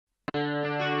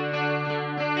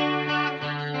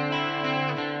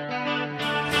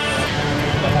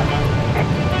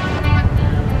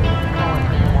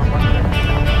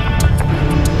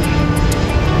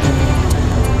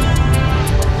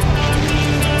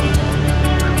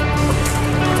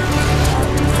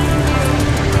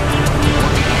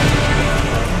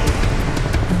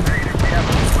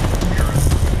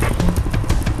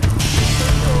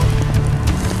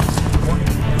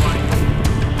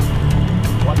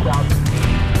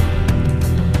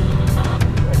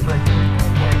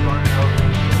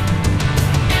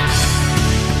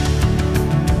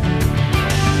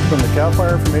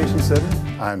Fire Information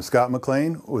Center. I'm Scott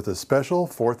McLean with a special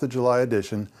 4th of July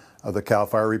edition of the CAL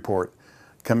FIRE Report,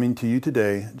 coming to you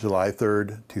today, July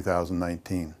 3rd,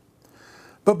 2019.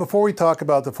 But before we talk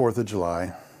about the 4th of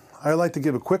July, I'd like to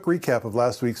give a quick recap of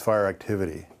last week's fire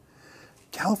activity.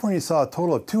 California saw a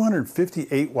total of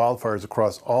 258 wildfires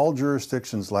across all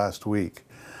jurisdictions last week.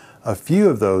 A few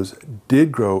of those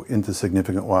did grow into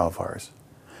significant wildfires.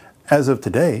 As of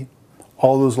today,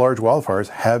 all those large wildfires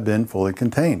have been fully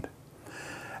contained.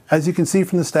 As you can see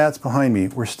from the stats behind me,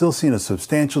 we're still seeing a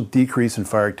substantial decrease in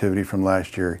fire activity from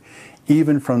last year,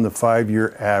 even from the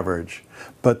 5-year average.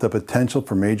 But the potential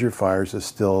for major fires is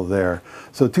still there.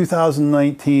 So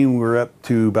 2019, we're up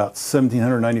to about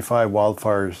 1,795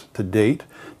 wildfires to date.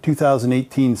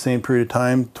 2018, same period of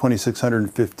time,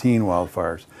 2,615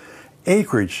 wildfires.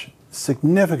 Acreage,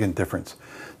 significant difference.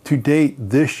 To date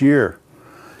this year,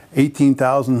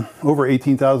 over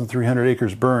 18,300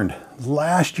 acres burned.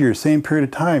 Last year, same period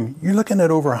of time, you're looking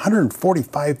at over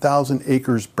 145,000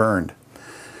 acres burned.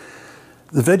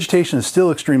 The vegetation is still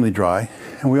extremely dry,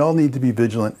 and we all need to be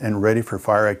vigilant and ready for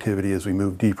fire activity as we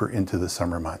move deeper into the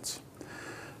summer months.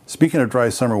 Speaking of dry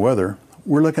summer weather,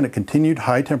 we're looking at continued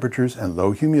high temperatures and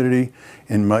low humidity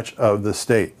in much of the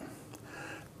state.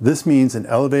 This means an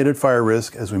elevated fire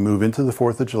risk as we move into the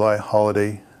 4th of July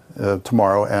holiday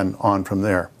tomorrow and on from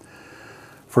there.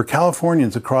 For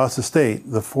Californians across the state,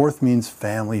 the 4th means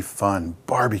family fun,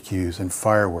 barbecues, and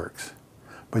fireworks.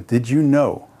 But did you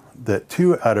know that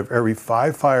 2 out of every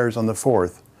 5 fires on the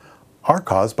 4th are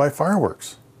caused by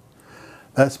fireworks?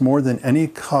 That's more than any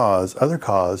other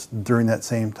cause during that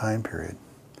same time period.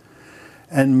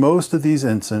 And most of these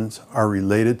incidents are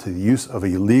related to the use of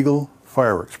illegal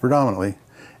fireworks, predominantly,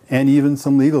 and even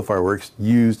some legal fireworks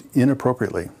used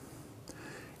inappropriately.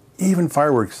 Even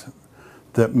fireworks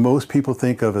that most people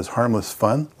think of as harmless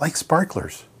fun, like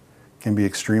sparklers, can be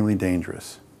extremely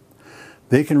dangerous.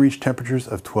 They can reach temperatures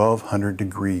of 1,200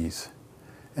 degrees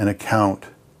and account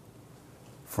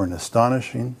for an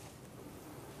astonishing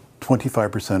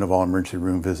 25% of all emergency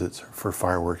room visits for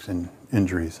fireworks and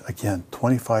injuries. Again,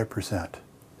 25%.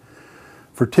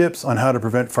 For tips on how to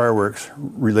prevent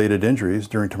fireworks-related injuries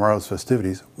during tomorrow's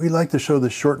festivities, we'd like to show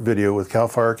this short video with CAL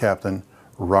FIRE Captain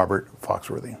Robert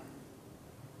Foxworthy.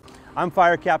 I'm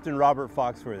Fire Captain Robert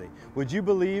Foxworthy. Would you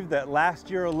believe that last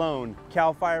year alone,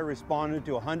 CAL FIRE responded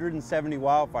to 170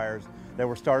 wildfires that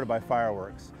were started by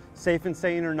fireworks? Safe and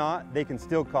sane or not, they can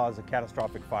still cause a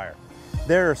catastrophic fire.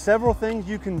 There are several things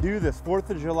you can do this 4th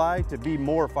of July to be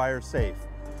more fire safe.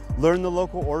 Learn the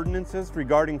local ordinances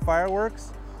regarding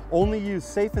fireworks, only use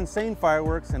safe and sane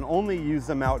fireworks and only use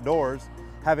them outdoors,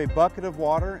 have a bucket of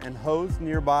water and hose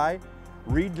nearby,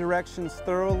 read directions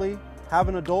thoroughly, have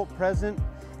an adult present,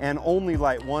 and only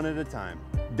light one at a time.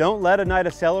 Don't let a night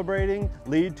of celebrating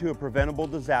lead to a preventable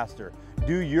disaster.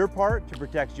 Do your part to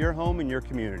protect your home and your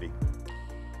community.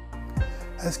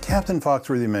 As Captain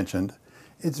Foxworthy mentioned,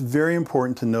 it's very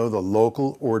important to know the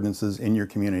local ordinances in your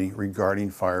community regarding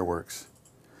fireworks.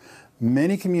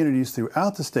 Many communities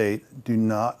throughout the state do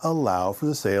not allow for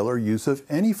the sale or use of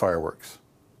any fireworks.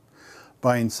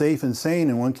 Buying safe and sane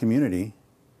in one community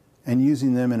and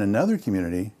using them in another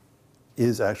community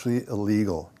is actually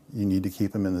illegal. You need to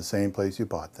keep them in the same place you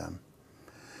bought them.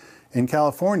 In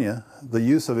California, the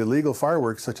use of illegal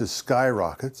fireworks such as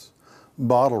skyrockets,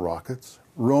 bottle rockets,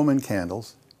 Roman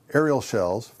candles, aerial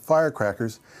shells,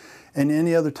 firecrackers, and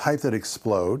any other type that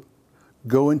explode,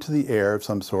 go into the air of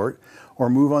some sort, or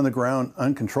move on the ground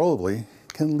uncontrollably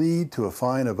can lead to a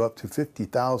fine of up to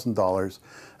 $50,000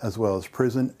 as well as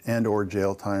prison and/or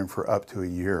jail time for up to a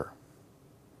year.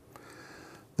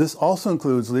 This also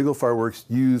includes legal fireworks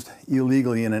used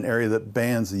illegally in an area that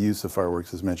bans the use of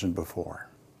fireworks, as mentioned before.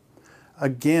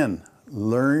 Again,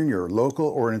 learn your local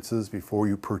ordinances before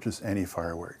you purchase any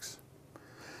fireworks.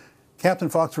 Captain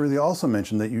Foxworthy also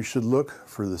mentioned that you should look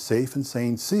for the Safe and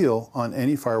Sane seal on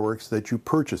any fireworks that you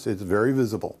purchase. It's very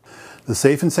visible. The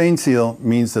Safe and Sane seal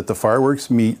means that the fireworks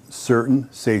meet certain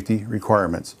safety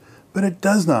requirements, but it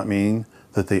does not mean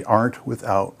that they aren't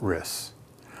without risks.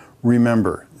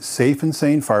 Remember, safe and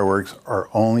sane fireworks are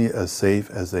only as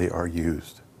safe as they are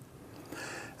used.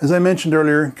 As I mentioned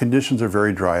earlier, conditions are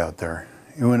very dry out there,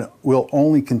 and will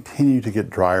only continue to get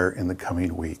drier in the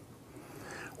coming week.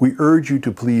 We urge you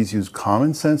to please use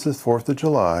common sense this 4th of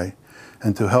July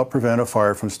and to help prevent a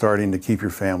fire from starting to keep your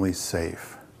family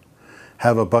safe.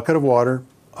 Have a bucket of water,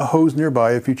 a hose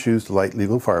nearby if you choose to light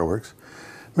legal fireworks.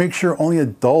 Make sure only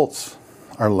adults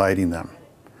are lighting them.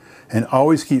 And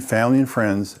always keep family and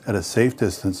friends at a safe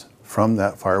distance from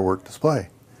that firework display.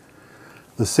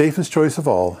 The safest choice of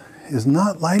all is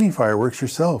not lighting fireworks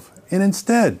yourself, and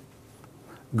instead,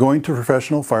 going to a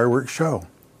professional fireworks show.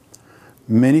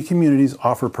 Many communities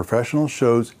offer professional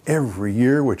shows every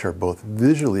year which are both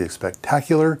visually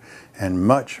spectacular and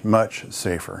much, much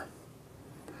safer.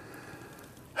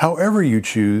 However you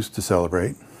choose to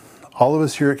celebrate, all of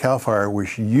us here at CAL FIRE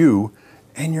wish you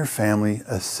and your family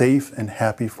a safe and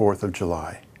happy 4th of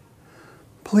July.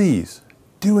 Please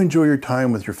do enjoy your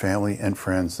time with your family and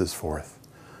friends this 4th.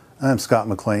 I'm Scott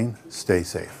McLean. Stay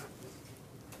safe.